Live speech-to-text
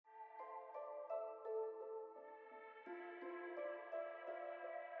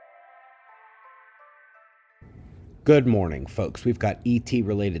Good morning, folks. We've got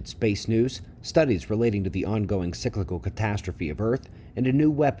ET-related space news, studies relating to the ongoing cyclical catastrophe of Earth, and a new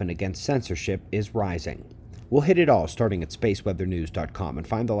weapon against censorship is rising. We'll hit it all starting at spaceweathernews.com and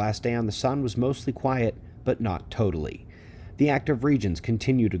find the last day on the sun was mostly quiet, but not totally. The active regions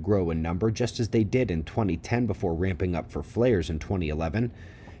continue to grow in number just as they did in 2010 before ramping up for flares in 2011.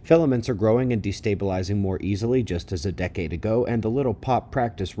 Filaments are growing and destabilizing more easily just as a decade ago, and the little pop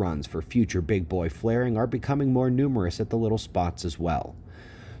practice runs for future big boy flaring are becoming more numerous at the little spots as well.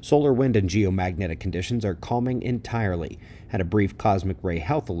 Solar wind and geomagnetic conditions are calming entirely. Had a brief cosmic ray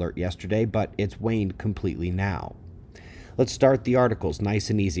health alert yesterday, but it's waned completely now. Let's start the articles nice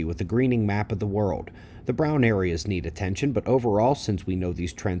and easy with a greening map of the world. The brown areas need attention, but overall, since we know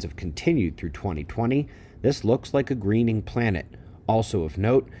these trends have continued through 2020, this looks like a greening planet. Also of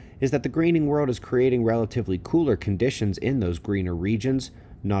note is that the greening world is creating relatively cooler conditions in those greener regions,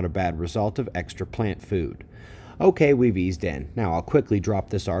 not a bad result of extra plant food. Okay, we've eased in. Now I'll quickly drop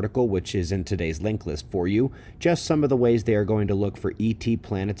this article, which is in today's link list for you, just some of the ways they are going to look for ET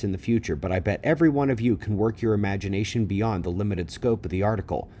planets in the future, but I bet every one of you can work your imagination beyond the limited scope of the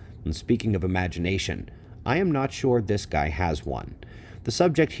article. And speaking of imagination, I am not sure this guy has one. The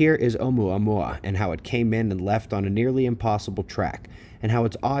subject here is Oumuamua and how it came in and left on a nearly impossible track, and how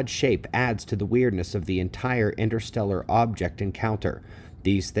its odd shape adds to the weirdness of the entire interstellar object encounter.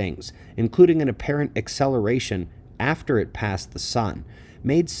 These things, including an apparent acceleration after it passed the sun,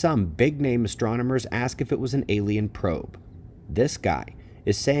 made some big-name astronomers ask if it was an alien probe. This guy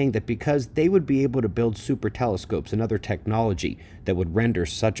is saying that because they would be able to build super telescopes and other technology that would render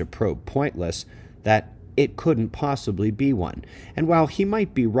such a probe pointless, that it couldn't possibly be one. And while he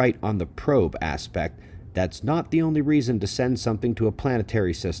might be right on the probe aspect, that's not the only reason to send something to a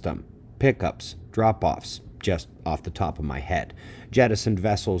planetary system. Pickups, drop-offs, just off the top of my head. Jettisoned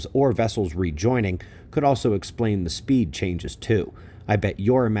vessels or vessels rejoining could also explain the speed changes too. I bet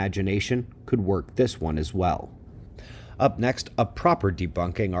your imagination could work this one as well. Up next, a proper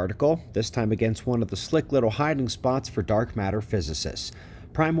debunking article, this time against one of the slick little hiding spots for dark matter physicists.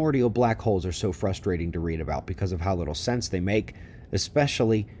 Primordial black holes are so frustrating to read about because of how little sense they make,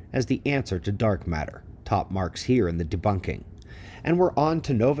 especially as the answer to dark matter. Top marks here in the debunking. And we're on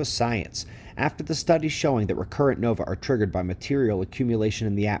to nova science. After the studies showing that recurrent nova are triggered by material accumulation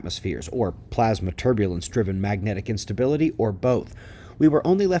in the atmospheres, or plasma turbulence-driven magnetic instability, or both, we were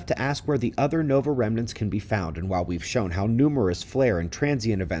only left to ask where the other nova remnants can be found, and while we've shown how numerous flare and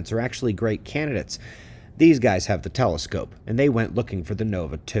transient events are actually great candidates, these guys have the telescope, and they went looking for the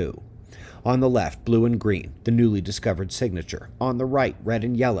nova too. On the left, blue and green, the newly discovered signature. On the right, red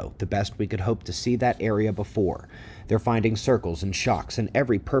and yellow, the best we could hope to see that area before. They're finding circles and shocks in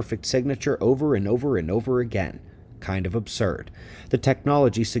every perfect signature over and over and over again. Kind of absurd. The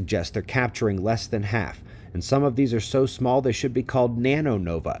technology suggests they're capturing less than half, and some of these are so small they should be called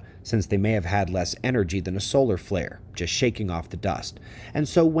nanonova, since they may have had less energy than a solar flare, just shaking off the dust. And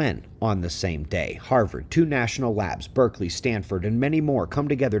so when, on the same day, Harvard, 2 national labs, Berkeley, Stanford, and many more come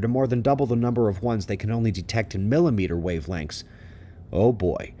together to more than double the number of ones they can only detect in millimeter wavelengths, oh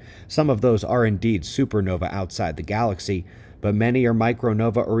boy, some of those are indeed supernova outside the galaxy, but many are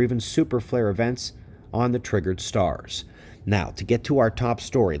micronova or even superflare events on the triggered stars. Now, to get to our top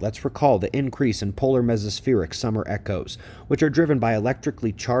story, let's recall the increase in polar mesospheric summer echoes, which are driven by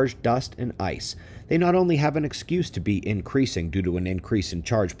electrically charged dust and ice. They not only have an excuse to be increasing due to an increase in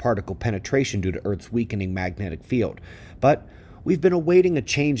charged particle penetration due to Earth's weakening magnetic field, but we've been awaiting a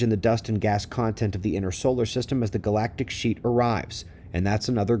change in the dust and gas content of the inner solar system as the galactic sheet arrives, and that's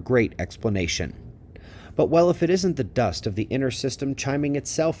another great explanation. But well, if it isn't the dust of the inner system chiming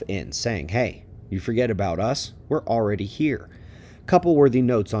itself in, saying, hey, you forget about us? We're already here. Couple worthy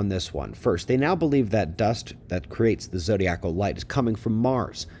notes on this one. First, they now believe that dust that creates the zodiacal light is coming from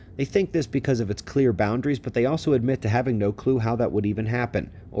Mars. They think this because of its clear boundaries, but they also admit to having no clue how that would even happen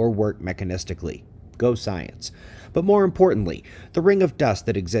or work mechanistically. Go science. But more importantly, the ring of dust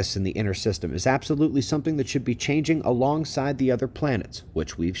that exists in the inner system is absolutely something that should be changing alongside the other planets,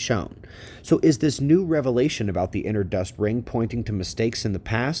 which we've shown. So is this new revelation about the inner dust ring pointing to mistakes in the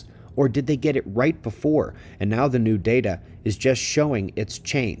past? Or did they get it right before, and now the new data is just showing its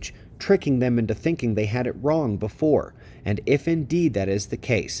change, tricking them into thinking they had it wrong before? And if indeed that is the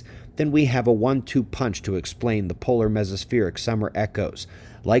case, then we have a 1-2 punch to explain the polar mesospheric summer echoes,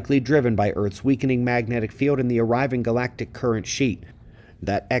 likely driven by Earth's weakening magnetic field and the arriving galactic current sheet.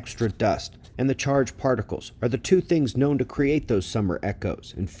 That extra dust and the charged particles are the 2 things known to create those summer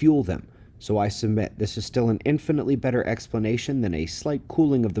echoes and fuel them. So I submit this is still an infinitely better explanation than a slight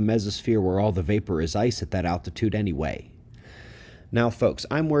cooling of the mesosphere where all the vapor is ice at that altitude anyway. Now, folks,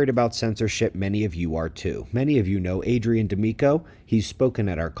 I'm worried about censorship. Many of you are too. Many of you know Adrian D'Amico. He's spoken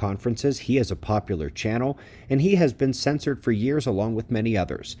at our conferences. He has a popular channel, and he has been censored for years along with many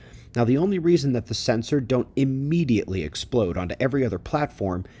others. Now, the only reason that the censored don't immediately explode onto every other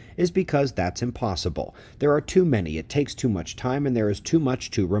platform is because that's impossible. There are too many, it takes too much time, and there is too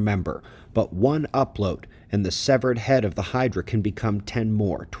much to remember. But one upload, and the severed head of the Hydra can become 10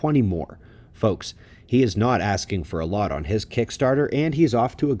 more, 20 more. Folks, he is not asking for a lot on his Kickstarter, and he's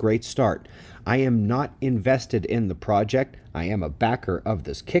off to a great start. I am not invested in the project. I am a backer of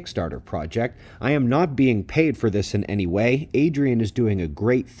this Kickstarter project. I am not being paid for this in any way. Adrian is doing a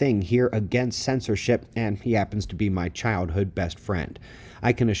great thing here against censorship, and he happens to be my childhood best friend.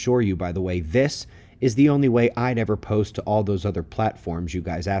 I can assure you, by the way, this is the only way I'd ever post to all those other platforms you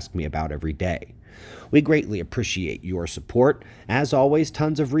guys ask me about every day. We greatly appreciate your support. As always,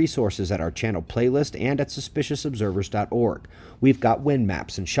 tons of resources at our channel playlist and at suspiciousobservers.org. We've got wind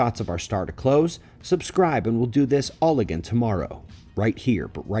maps and shots of our star to close. Subscribe and we'll do this all again tomorrow. Right here,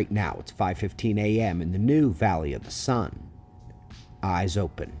 but right now it's 5:15 a.m. in the new Valley of the Sun. Eyes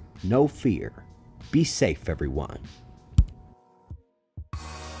open, no fear. Be safe, everyone.